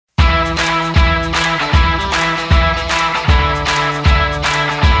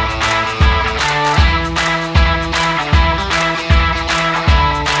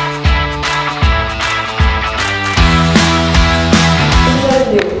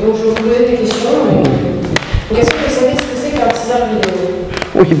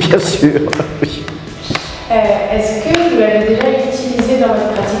Oui, bien sûr. Oui. Est-ce que vous l'avez déjà utilisé dans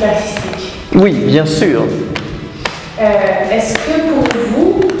votre pratique artistique? Oui, bien sûr. Est-ce que pour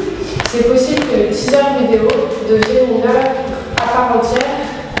vous, c'est possible que le teaser vidéo devienne une œuvre à part entière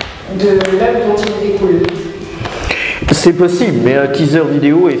de l'œuvre dont il découle? C'est possible, mais un teaser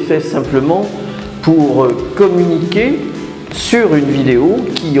vidéo est fait simplement pour communiquer sur une vidéo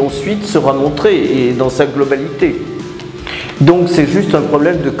qui ensuite sera montrée et dans sa globalité. Donc c'est juste un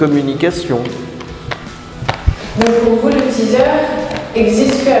problème de communication. Donc pour vous, le teaser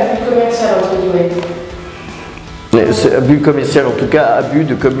existe qu'à but commercial, entre guillemets? C'est à but commercial, en tout cas à but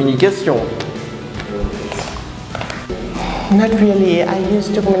de communication. Not really. I use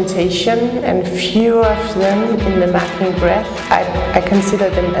documentation and few of them in the marking breath. I consider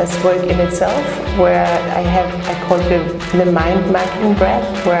them as work in itself, where I call the mind marking breath,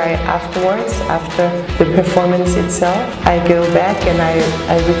 where afterwards, after the performance itself, I go back and I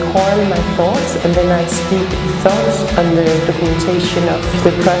recall my thoughts, and then I speak thoughts on the documentation of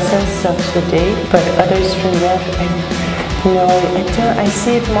the process of the day. But others from that, no, I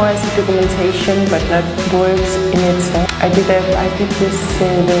see it more as a documentation, but not works in itself. I did this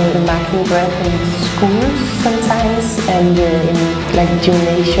the marking breath in schools sometimes, and in like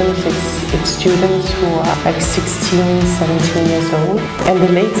gymnasiums, it's students who are like 16, 17 years old. And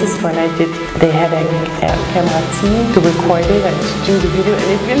the latest one I did, they had a camera team to record it and to do the video, and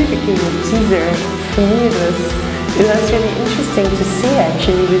it really became a teaser. For me, it was really interesting to see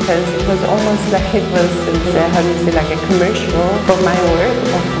actually, because it was almost like it was, how do you say, like a commercial for my work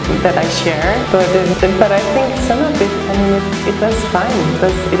that I share. But I think some of it, I mean, it was fine,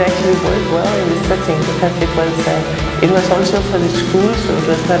 because it actually worked well in the setting, because it was also for the school, so it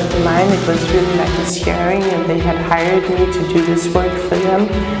was not mine, it was really like a sharing, and they had hired me to do this work for them.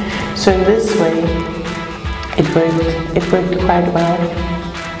 So in this way, it worked quite well.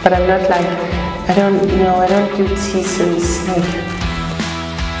 But I'm not like, I don't do teasers like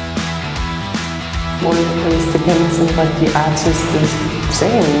all of this depends on what the artist is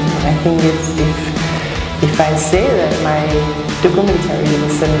saying. I think it's if I say that my documentary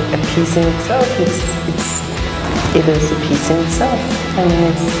is a piece in itself, it is a piece in itself. I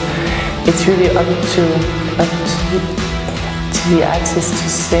mean, it's really up to the artist to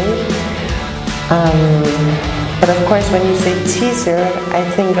say. But of course, when you say teaser, I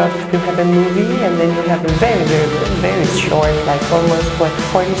think of you have a movie and then you have a very, very, very short, like almost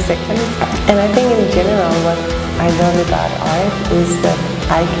 40 seconds. And I think in general, what I love about art is that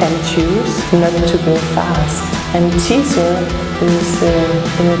I can choose not to go fast. And teaser is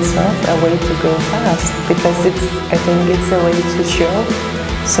in itself a way to go fast, because I think it's a way to show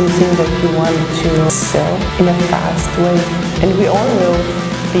something that you want to sell in a fast way. And we all know,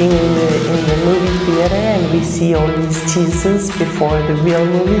 being in the movie theater, and we see all these teasers before the real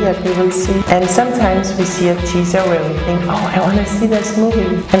movie that we will see. And sometimes we see a teaser where we think, oh, I want to see this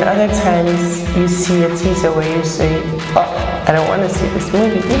movie. And other times you see a teaser where you say, oh, I don't want to see this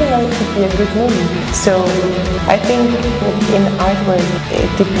movie, even though it could be a good movie. So I think in artwork, it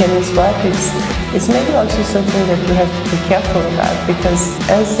depends what. It's maybe also something that you have to be careful about, because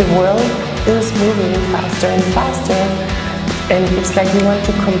as the world is moving faster and faster, and it's like we want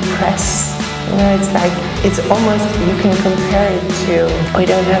to compress. You know, it's almost, you can compare it to, we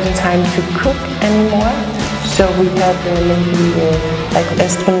don't have time to cook anymore. So we have maybe like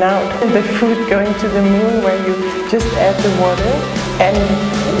astronaut, the food going to the moon, where you just add the water, and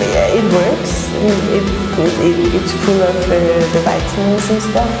it works. It's full of the vitamins and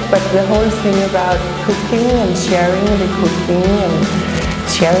stuff. But the whole thing about cooking and sharing the cooking and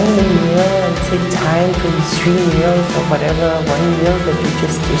sharing the meal, and take time to eat 3 meals or whatever, 1 meal that you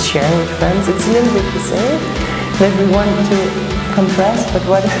just share with friends. It's a little bit the same, that we want to compress, but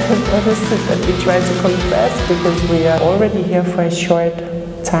what is it that we try to compress? Because we are already here for a short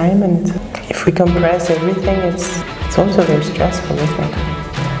time, and if we compress everything, it's also very stressful, isn't it?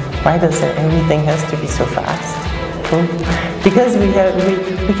 Why does everything has to be so fast? Because we get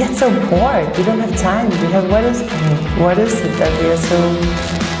so bored, we don't have time. What is it that we are so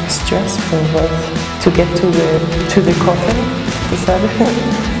stressful with to get to the coffin? Is that it?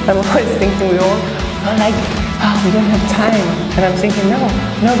 I'm always thinking we all are like, oh, we don't have time. And I'm thinking, no,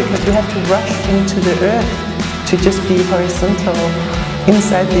 because we have to rush into the earth to just be horizontal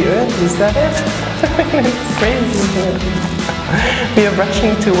inside the earth. Is that it? It's crazy, isn't it? We are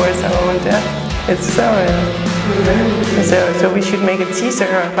rushing towards our own death. It's so we should make a teaser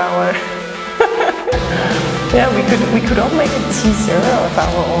of our yeah, we could all make a teaser of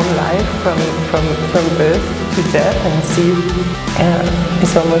our own life from birth to death, and see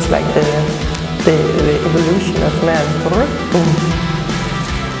it's almost like the evolution of man.